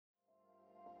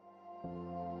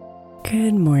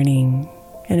Good morning,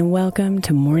 and welcome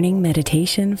to Morning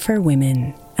Meditation for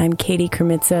Women. I'm Katie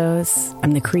Kremitzos.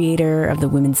 I'm the creator of the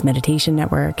Women's Meditation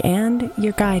Network and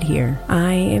your guide here.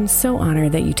 I am so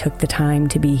honored that you took the time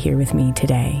to be here with me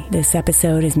today. This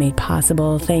episode is made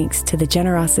possible thanks to the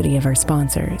generosity of our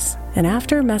sponsors. And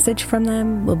after a message from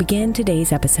them, we'll begin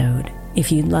today's episode.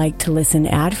 If you'd like to listen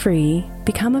ad-free,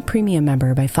 become a premium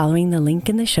member by following the link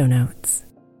in the show notes.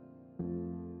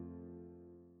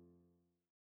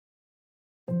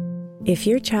 If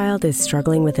your child is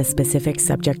struggling with a specific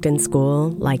subject in school,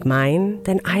 like mine,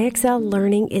 then IXL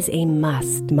Learning is a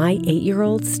must. My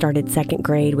 8-year-old started second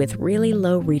grade with really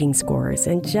low reading scores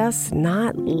and just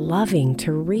not loving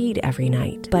to read every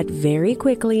night. But very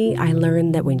quickly, I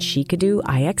learned that when she could do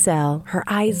IXL, her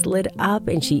eyes lit up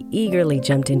and she eagerly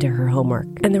jumped into her homework.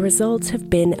 And the results have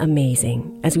been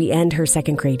amazing. As we end her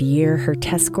second grade year, her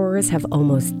test scores have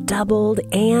almost doubled,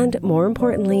 and more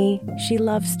importantly, she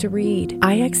loves to read.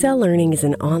 IXL Learning is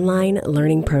an online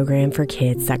learning program for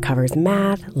kids that covers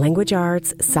math, language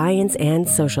arts, science, and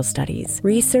social studies.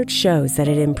 Research shows that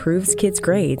it improves kids'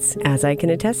 grades, as I can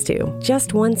attest to.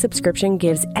 Just one subscription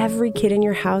gives every kid in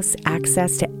your house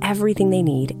access to everything they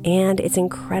need, and it's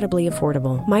incredibly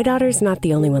affordable. My daughter's not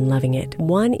the only one loving it.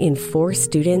 1 in 4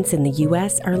 students in the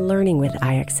U.S. are learning with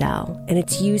IXL, and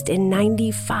it's used in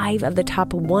 95 of the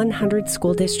top 100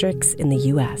 school districts in the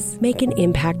U.S. Make an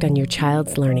impact on your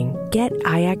child's learning. Get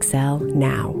IXL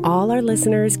now. All our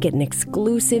listeners get an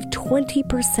exclusive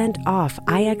 20% off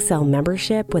IXL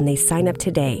membership when they sign up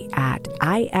today at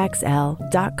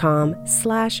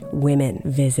IXL.com/women.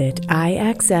 Visit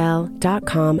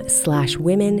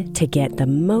IXL.com/women to get the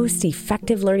most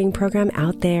effective learning program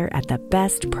out there at the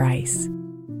best price.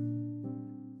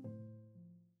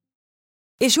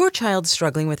 Is your child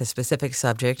struggling with a specific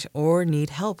subject or need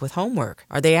help with homework?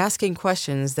 Are they asking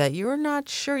questions that you're not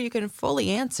sure you can fully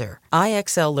answer?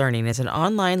 IXL Learning is an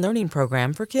online learning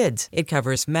program for kids. It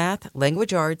covers math,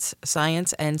 language arts,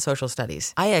 science, and social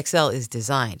studies. IXL is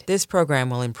designed. This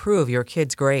program will improve your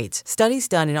kids' grades. Studies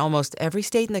done in almost every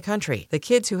state in the country. The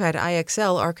kids who had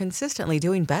IXL are consistently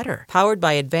doing better. Powered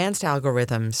by advanced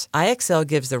algorithms, IXL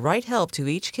gives the right help to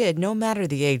each kid no matter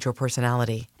the age or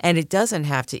personality. And it doesn't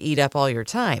have to eat up all your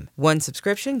time. One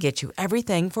subscription gets you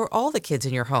everything for all the kids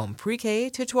in your home, pre-K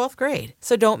to 12th grade.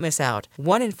 So don't miss out.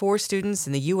 1 in 4 students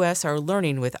in the U.S. are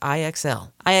learning with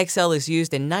IXL. IXL is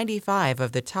used in 95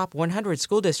 of the top 100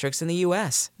 school districts in the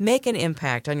U.S. Make an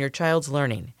impact on your child's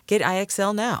learning. Get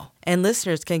IXL now. And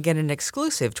listeners can get an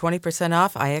exclusive 20%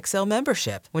 off IXL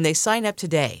membership when they sign up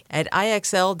today at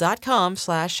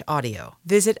IXL.com/audio.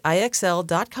 Visit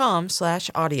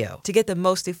IXL.com/audio to get the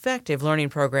most effective learning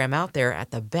program out there at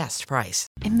the best price.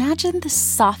 Imagine the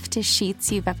softest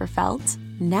sheets you've ever felt.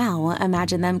 Now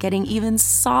imagine them getting even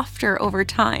softer over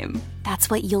time.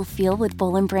 That's what you'll feel with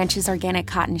Boll & Branch's organic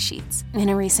cotton sheets. In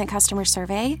a recent customer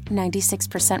survey,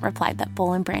 96% replied that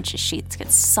Boll & Branch's sheets get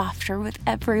softer with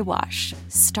every wash.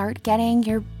 Start getting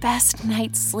your best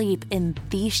night's sleep in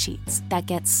these sheets that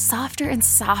get softer and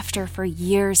softer for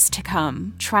years to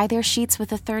come. Try their sheets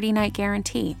with a 30-night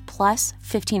guarantee, plus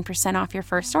 15% off your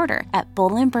first order at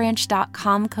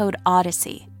bollandbranch.com code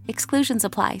Odyssey. Exclusions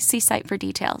apply. See site for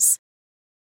details.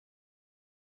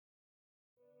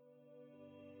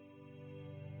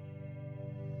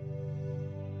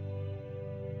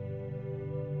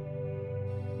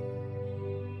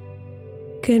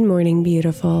 Good morning,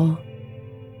 beautiful.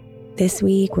 This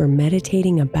week we're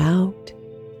meditating about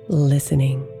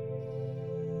listening.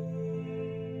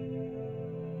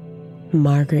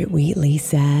 Margaret Wheatley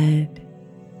said,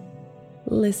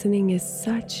 "Listening is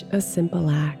such a simple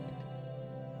act.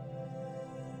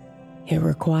 It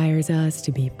requires us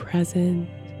to be present,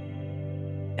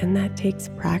 and that takes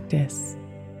practice.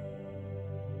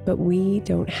 But we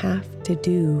don't have to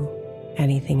do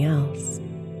anything else.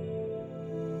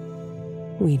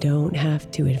 We don't have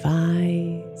to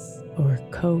advise or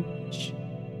coach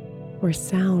or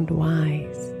sound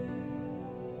wise.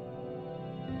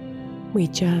 We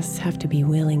just have to be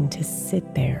willing to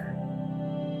sit there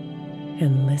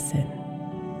and listen."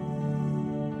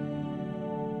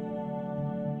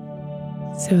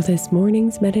 So this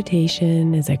morning's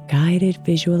meditation is a guided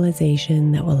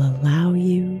visualization that will allow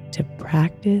you to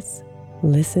practice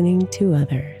listening to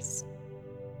others.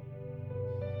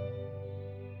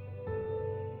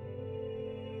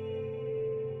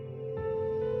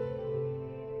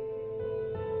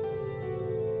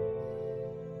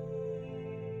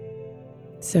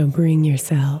 So bring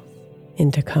yourself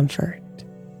into comfort.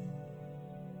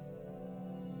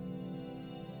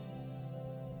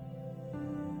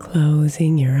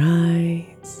 Closing your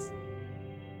eyes,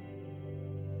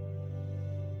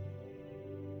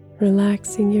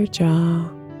 relaxing your jaw,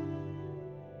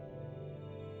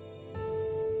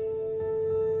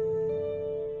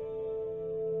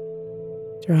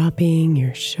 dropping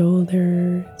your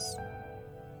shoulders,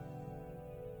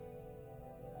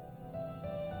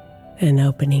 and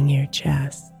opening your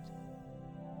chest.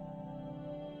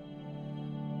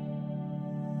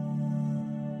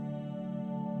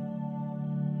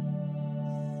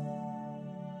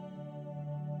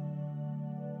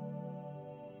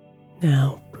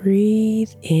 Now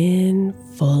breathe in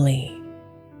fully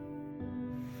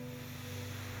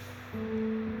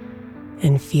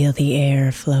and feel the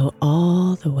air flow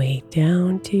all the way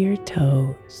down to your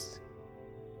toes.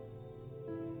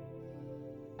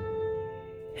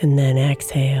 And then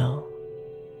exhale,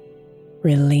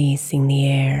 releasing the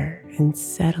air and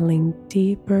settling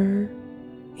deeper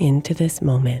into this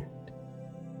moment.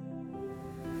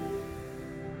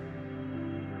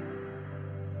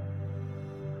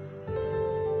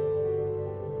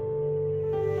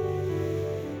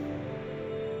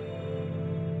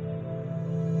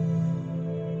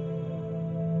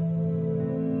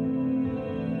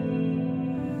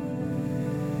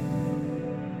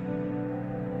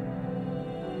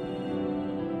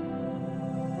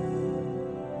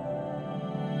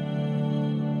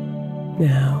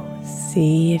 Now,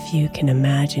 see if you can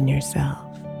imagine yourself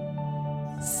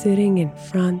sitting in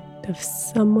front of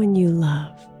someone you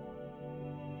love,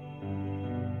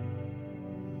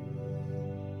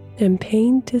 and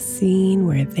paint a scene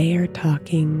where they are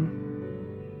talking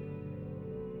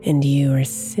and you are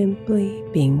simply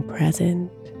being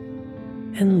present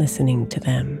and listening to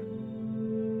them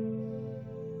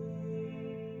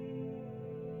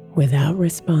without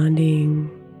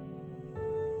responding,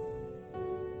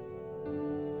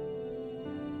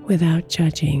 without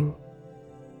judging,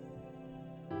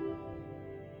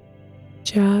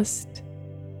 just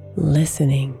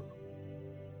listening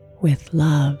with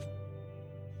love,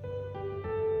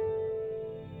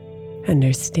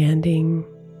 understanding,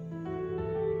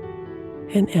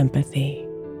 and empathy.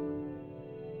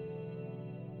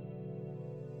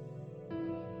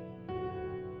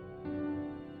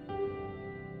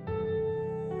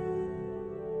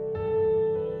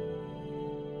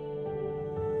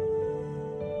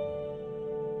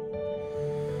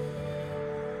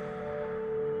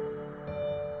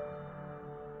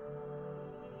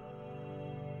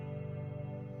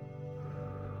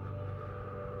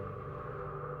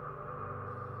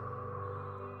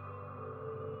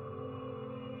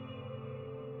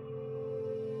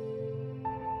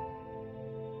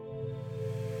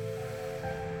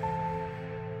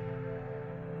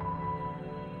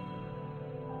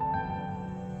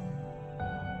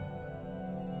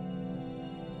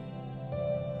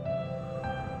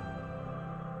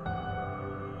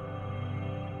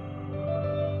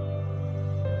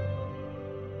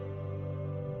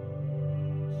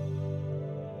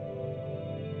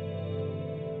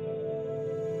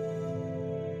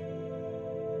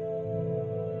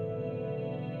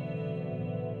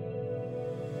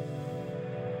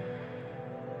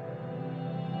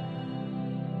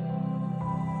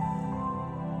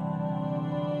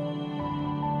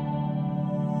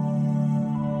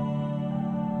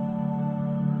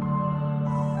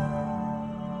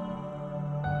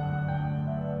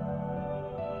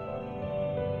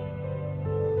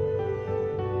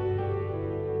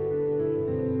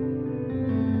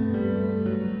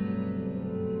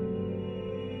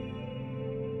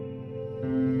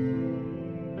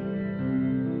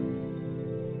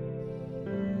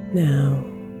 Now,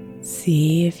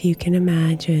 see if you can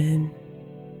imagine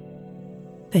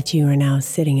that you are now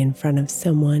sitting in front of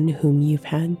someone whom you've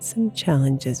had some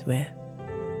challenges with.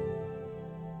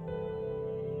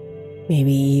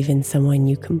 Maybe even someone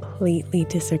you completely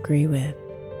disagree with,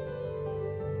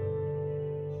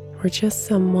 or just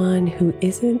someone who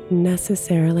isn't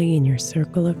necessarily in your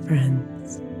circle of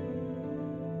friends.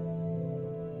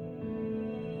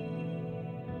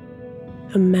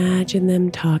 Imagine them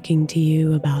talking to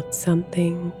you about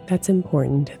something that's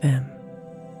important to them.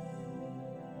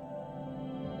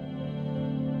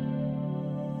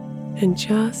 And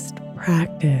just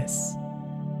practice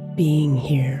being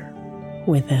here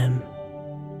with them.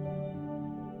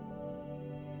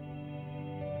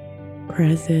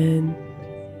 Present,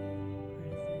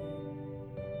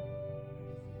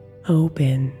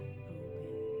 open,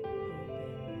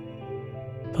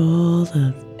 full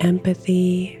of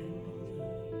empathy,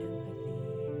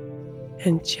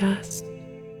 and just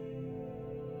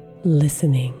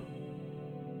listening.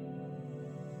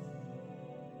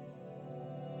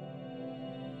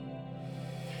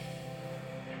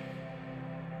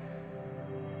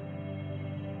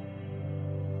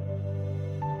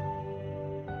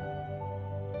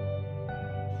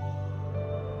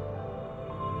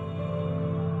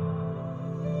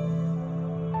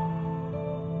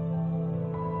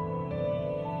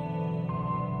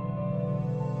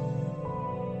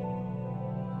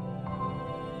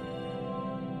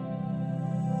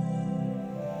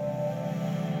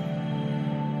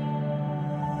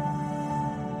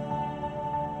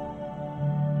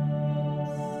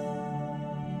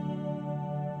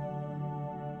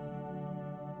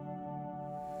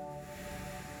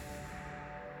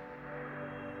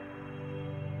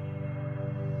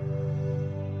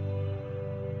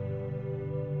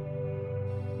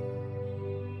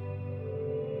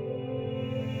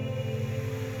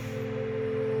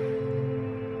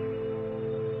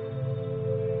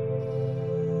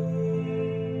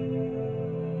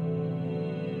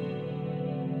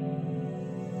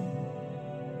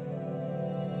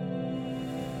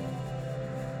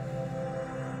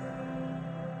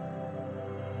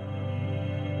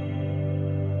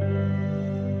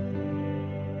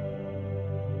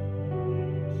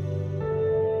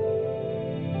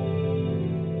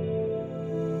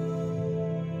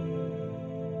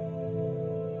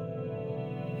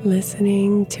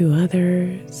 Listening to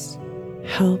others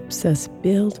helps us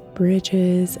build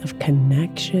bridges of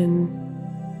connection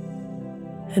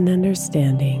and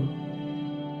understanding.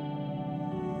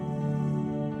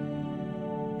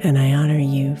 And I honor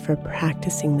you for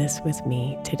practicing this with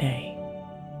me today.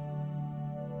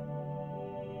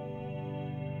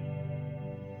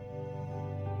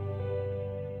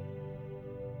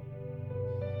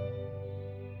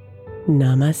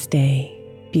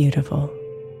 Namaste, beautiful.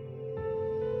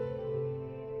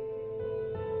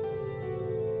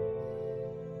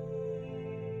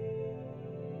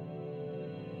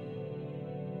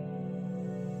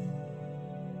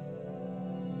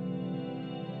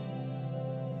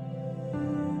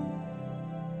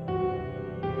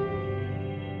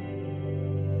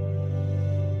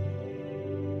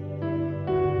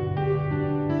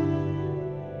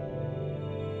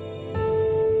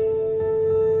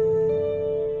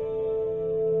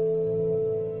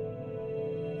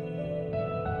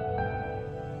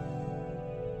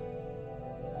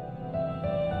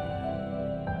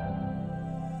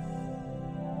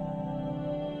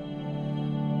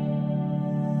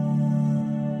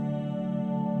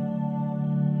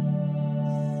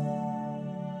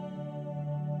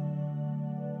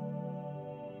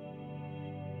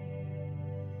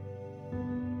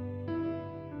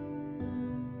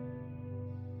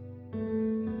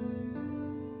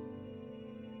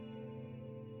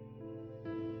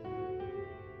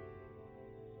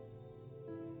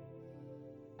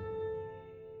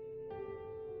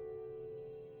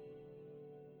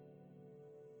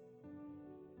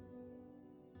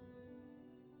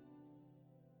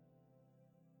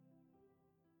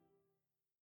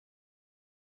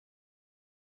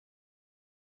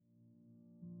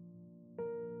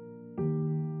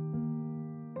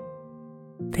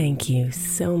 Thank you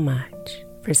so much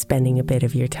for spending a bit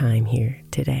of your time here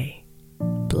today.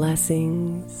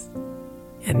 Blessings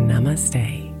and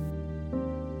namaste.